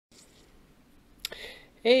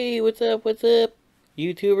Hey, what's up,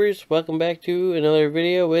 YouTubers? Welcome back to another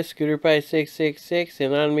video with ScooterPie666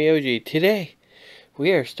 and Onmyoji. Today,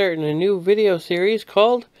 we are starting a new video series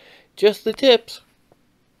called Just the Tips.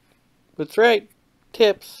 That's right,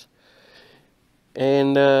 tips.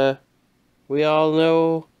 And, we all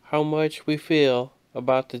know how much we feel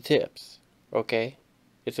about the tips, okay?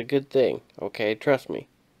 It's a good thing, okay? Trust me.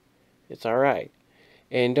 It's alright.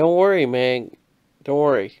 And don't worry, man. Don't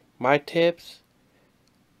worry. My tips...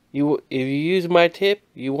 if you use my tip,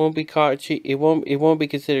 you won't be caught cheat. It won't be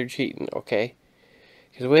considered cheating, okay?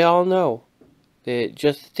 Because we all know that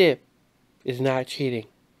just a tip is not cheating,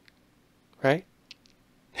 right?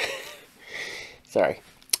 Sorry.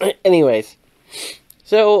 Anyways,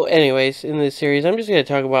 in this series, I'm just gonna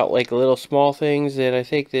talk about like little small things that I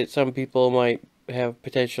think that some people might have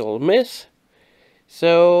potential to miss.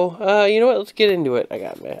 So, you know what? Let's get into it.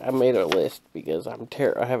 I made a list because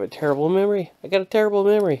I have a terrible memory. I got a terrible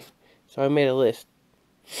memory, so I made a list.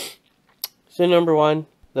 So number one,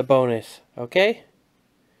 the bonus, okay?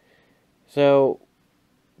 So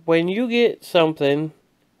when you get something,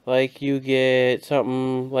 like you get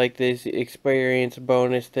something like this experience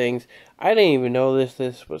bonus things, I didn't even know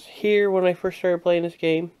this was here when I first started playing this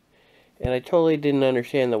game, and I totally didn't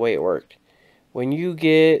understand the way it worked. When you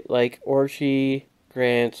get like Orchi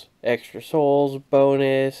grants extra souls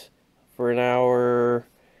bonus for an hour,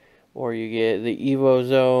 or you get the Evo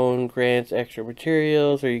Zone grants extra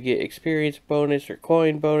materials, or you get experience bonus or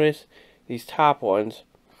coin bonus, these top ones.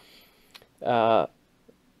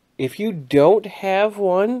 If you don't have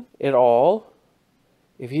one at all,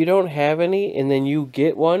 if you don't have any and then you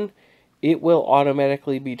get one, it will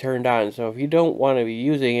automatically be turned on. So if you don't want to be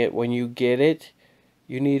using it when you get it,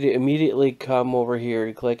 you need to immediately come over here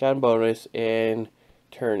and click on bonus and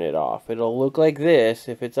turn it off. It'll look like this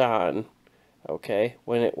if it's on. Okay?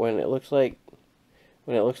 When it looks like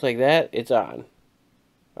that, it's on.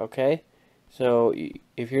 Okay? So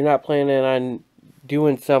if you're not planning on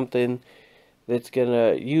doing something that's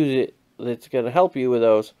gonna use it, that's gonna help you with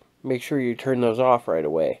those, make sure you turn those off right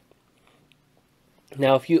away.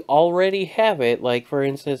 Now, if you already have it, like for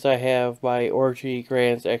instance, I have my Orgy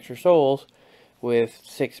Grants Extra Souls with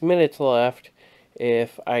 6 minutes left.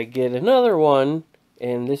 If I get another one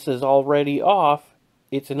and this is already off,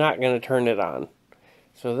 it's not going to turn it on.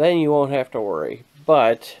 So then you won't have to worry.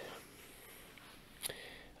 But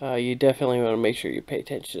you definitely want to make sure you pay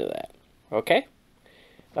attention to that. Okay?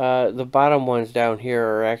 The bottom ones down here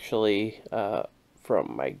are actually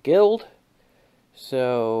from my guild.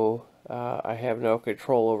 So I have no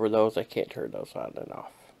control over those. I can't turn those on and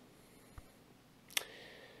off.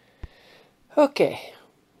 Okay,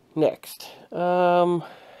 next.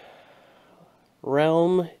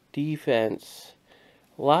 Realm defense.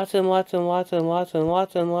 Lots and lots and lots and lots and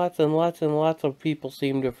lots and lots and lots and lots of people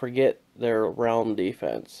seem to forget their realm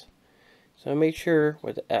defense. So make sure,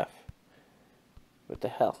 with the F, what the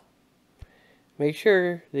hell? Make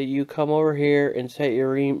sure that you come over here and set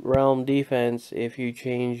your realm defense if you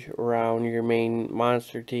change around your main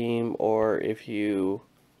monster team, or if you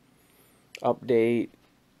update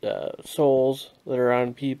souls that are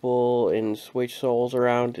on people and switch souls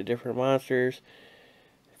around to different monsters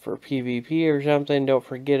for PvP or something. Don't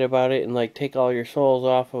forget about it and like take all your souls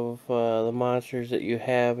off of the monsters that you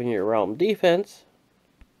have in your realm defense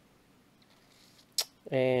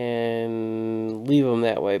and leave them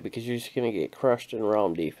that way, because you're just going to get crushed in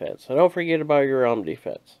realm defense. So don't forget about your realm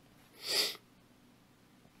defense.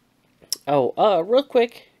 Oh, real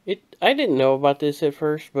quick, I didn't know about this at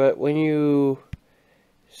first, but when you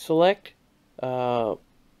select your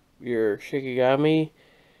Shikigami,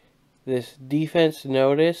 this defense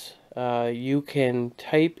notice, you can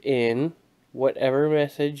type in whatever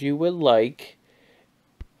message you would like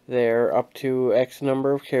there, up to X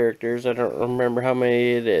number of characters. I don't remember how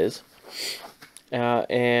many it is.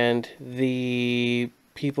 And the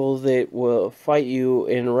people that will fight you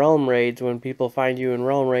in realm raids, when people find you in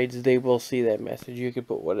realm raids, they will see that message. You can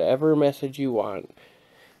put whatever message you want.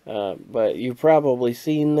 But you've probably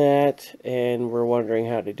seen that and were wondering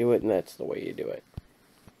how to do it, and that's the way you do it.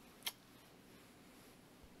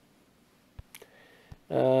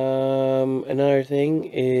 Another thing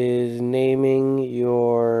is naming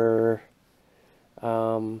your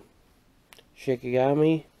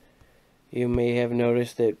Shikigami. You may have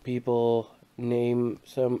noticed that people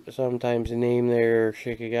sometimes name their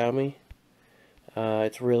Shikigami.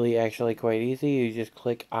 It's really actually quite easy. You just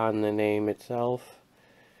click on the name itself.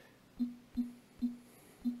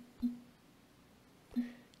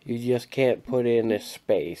 You just can't put in a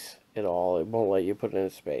space at all. It won't let you put in a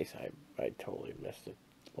space. I totally missed a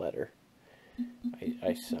letter.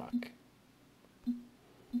 I suck.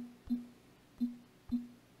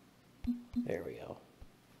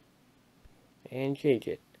 and change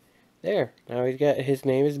it. There. Now he's got, his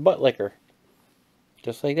name is Buttlicker.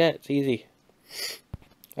 Just like that. It's easy.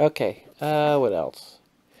 Okay. What else?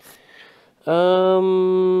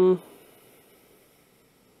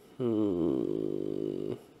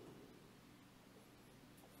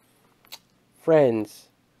 Friends.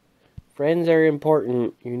 Friends are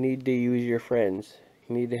important. You need to use your friends.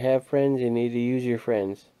 You need to have friends. You need to use your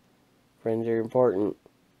friends. Friends are important.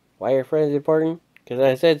 Why are friends important? Because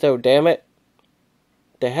I said so, damn it.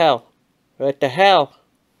 The hell? What the hell?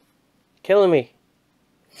 Killing me.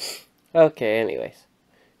 Okay, anyways.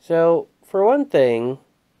 So, for one thing,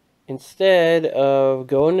 instead of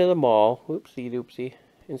going to the mall, whoopsie doopsie,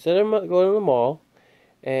 instead of going to the mall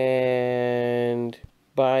and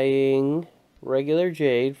buying regular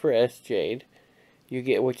jade for S jade, you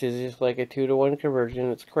get, which is just like a 2-to-1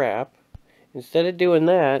 conversion, it's crap. Instead of doing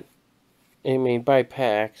that, I mean, buy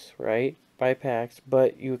packs, right? Buy packs,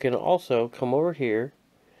 but you can also come over here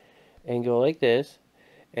and go like this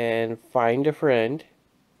and find a friend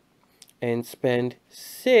and spend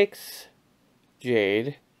 6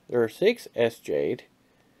 jade or 6 S jade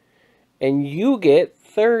and you get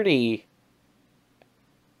 30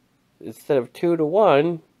 instead of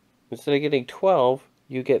 2-to-1. Instead of getting 12,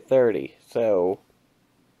 you get 30. So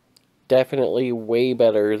definitely way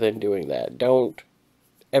better than doing that. Don't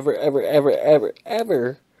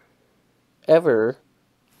ever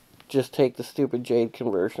just take the stupid jade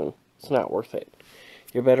conversion. It's not worth it.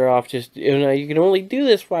 You're better off just, you know, you can only do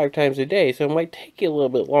this 5 times a day, so it might take you a little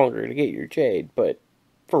bit longer to get your jade, but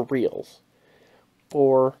for reals.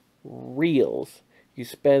 For reals. You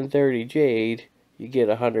spend 30 jade, you get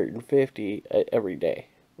 150 every day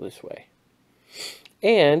this way.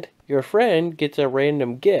 And your friend gets a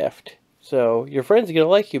random gift. So your friend's going to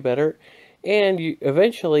like you better. And you,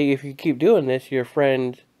 eventually, if you keep doing this, your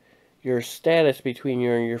status between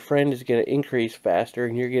you and your friend is going to increase faster,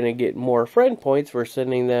 and you're going to get more friend points for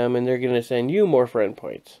sending them, and they're going to send you more friend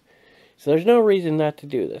points. So there's no reason not to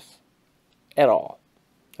do this at all.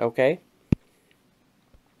 Okay?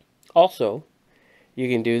 Also, you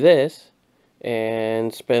can do this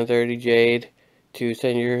and spend 30 jade to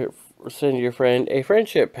send your friend a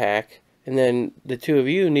friendship pack, and then the two of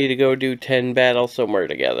you need to go do 10 battles somewhere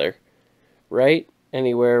together. Right?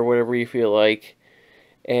 Anywhere, whatever you feel like.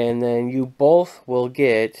 And then you both will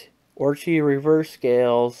get Orchi reverse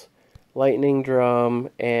scales, lightning drum,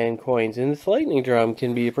 and coins. And this lightning drum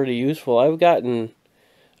can be pretty useful. I've gotten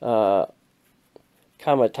Kamatachi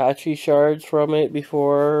shards from it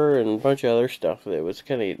before, and a bunch of other stuff that was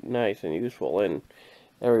kind of nice and useful. And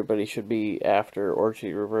everybody should be after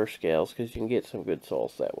Orchi reverse scales, because you can get some good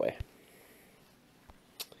souls that way.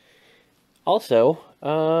 Also,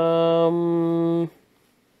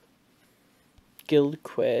 guild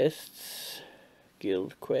quests.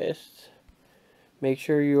 Make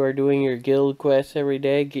sure you are doing your guild quests every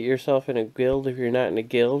day. Get yourself in a guild. If you're not in a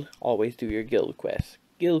guild, always do your guild quests.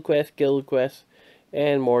 Guild quests,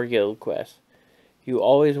 and more guild quests. You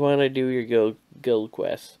always want to do your guild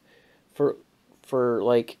quests. For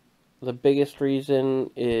like, the biggest reason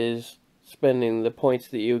is spending the points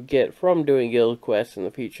that you get from doing guild quests in the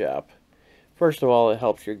feat shop. First of all, it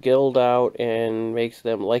helps your guild out and makes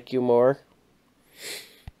them like you more.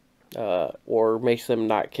 Or makes them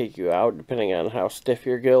not kick you out, depending on how stiff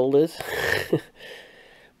your guild is.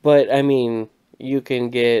 But, I mean, you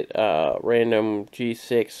can get random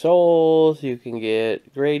G6 souls, you can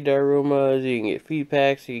get grade Darumas, you can get feed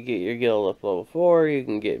packs, you can get your guild up to level 4, you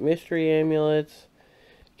can get mystery amulets,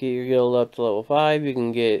 get your guild up to level 5, you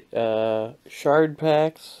can get shard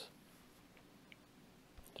packs.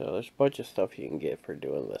 So there's a bunch of stuff you can get for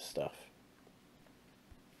doing this stuff.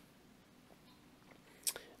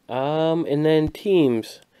 And then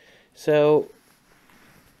teams. So,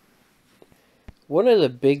 one of the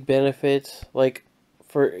big benefits, like,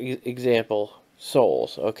 for example,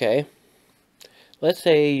 souls, okay? Let's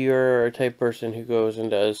say you're a type of person who goes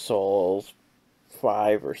and does souls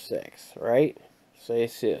 5 or 6, right? Say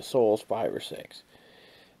souls 5 or 6.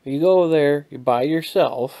 You go there, you buy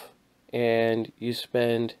yourself, and you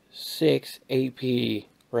spend 6 AP,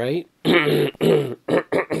 right?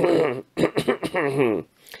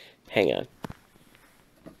 Hang on.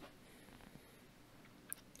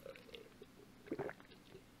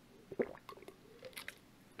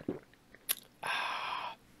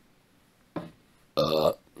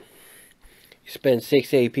 You spend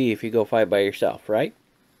 6 AP if you go fight by yourself, right?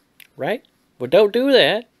 Right? Well, don't do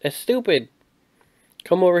that. That's stupid.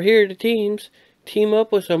 Come over here to teams, team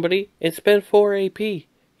up with somebody, and spend 4 AP.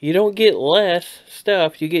 You don't get less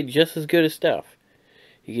stuff, you get just as good as stuff.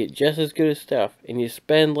 You get just as good as stuff, and you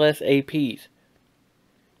spend less APs.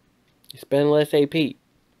 You spend less AP.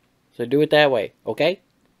 So do it that way, okay?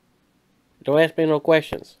 Don't ask me no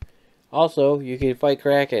questions. Also, you can fight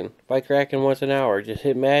Kraken. Fight Kraken once an hour. Just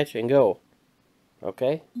hit match and go.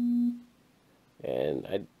 Okay? And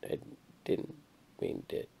I didn't mean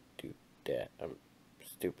to do that. I'm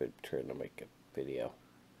stupid trying to make a video.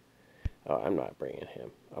 Oh, I'm not bringing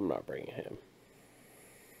him. I'm not bringing him.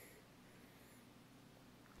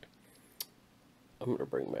 I'm going to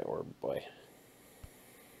bring my orb boy.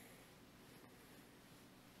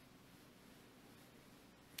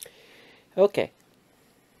 Okay.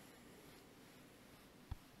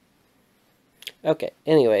 Okay,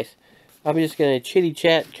 anyways. I'm just going to chitty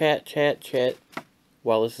chat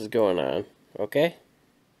while this is going on. Okay?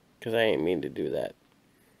 Because I ain't mean to do that.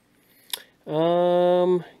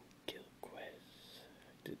 Guild quest.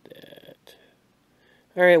 Did that.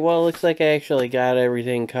 Alright, well, it looks like I actually got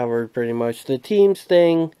everything covered pretty much. The teams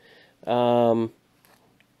thing,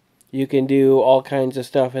 you can do all kinds of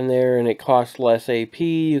stuff in there and it costs less AP.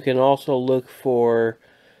 You can also look for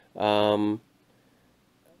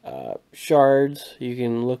shards. You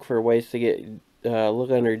can look for ways to get,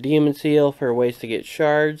 look under Demon Seal for ways to get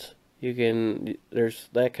shards. You can, there's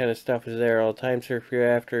that kind of stuff is there all the time. So if you're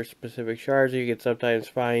after specific shards, you can sometimes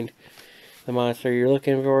find the monster you're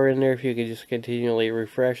looking for in there if you could just continually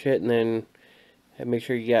refresh it and then make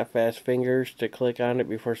sure you got fast fingers to click on it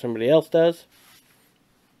before somebody else does.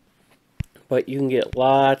 But you can get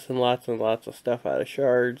lots and lots and lots of stuff out of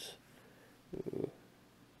shards.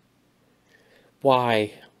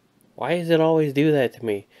 Why? Why does it always do that to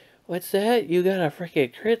me? What's that? You got a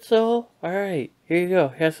freaking crit soul? Alright, here you go.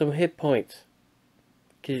 Have some hit points.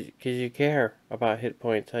 Cause you care about hit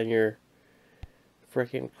points on your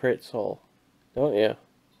freaking crit soul. Don't you?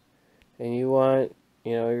 And you want,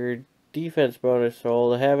 you know, your defense bonus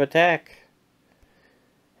soul to have attack.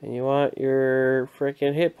 And you want your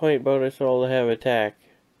freaking hit point bonus soul to have attack.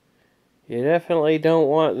 You definitely don't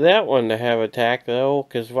want that one to have attack though,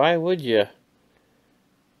 because why would you?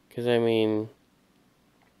 Because I mean,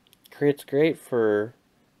 crit's great for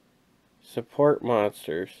support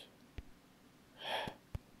monsters.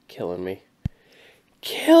 Killing me.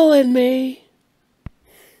 Killing me!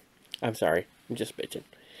 I'm sorry. I'm just bitching.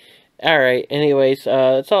 Alright, anyways,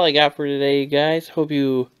 that's all I got for today, you guys. Hope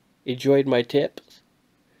you enjoyed my tips.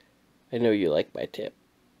 I know you like my tip.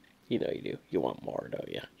 You know you do. You want more, don't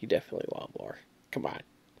you? You definitely want more. Come on.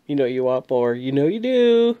 You know you want more. You know you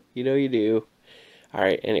do. You know you do.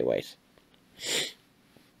 Alright, anyways.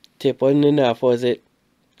 Tip wasn't enough, was it?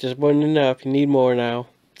 Just wasn't enough. You need more now.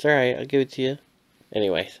 It's alright. I'll give it to you.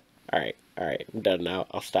 Anyways. Alright. Alright. I'm done now.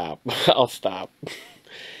 I'll stop. I'll stop.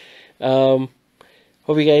 Hope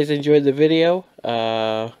you guys enjoyed the video.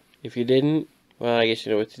 If you didn't, well, I guess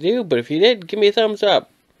you know what to do. But if you did, give me a thumbs up.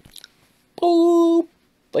 Boop!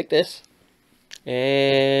 Like this.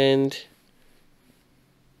 And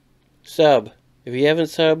sub. If you haven't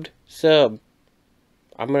subbed, sub.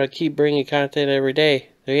 I'm going to keep bringing content every day.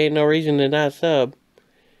 There ain't no reason to not sub.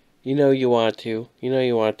 You know you want to. You know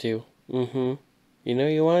you want to. You know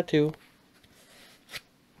you want to.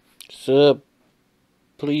 Sub.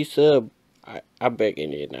 Please sub. I'm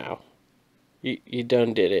begging you now. You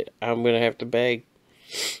done did it. I'm going to have to beg.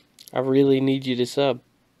 I really need you to sub.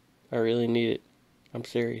 I really need it. I'm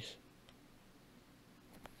serious.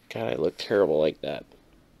 God, I look terrible like that.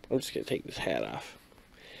 I'm just going to take this hat off.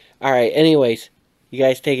 Alright, anyways. You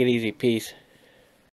guys take it easy. Peace.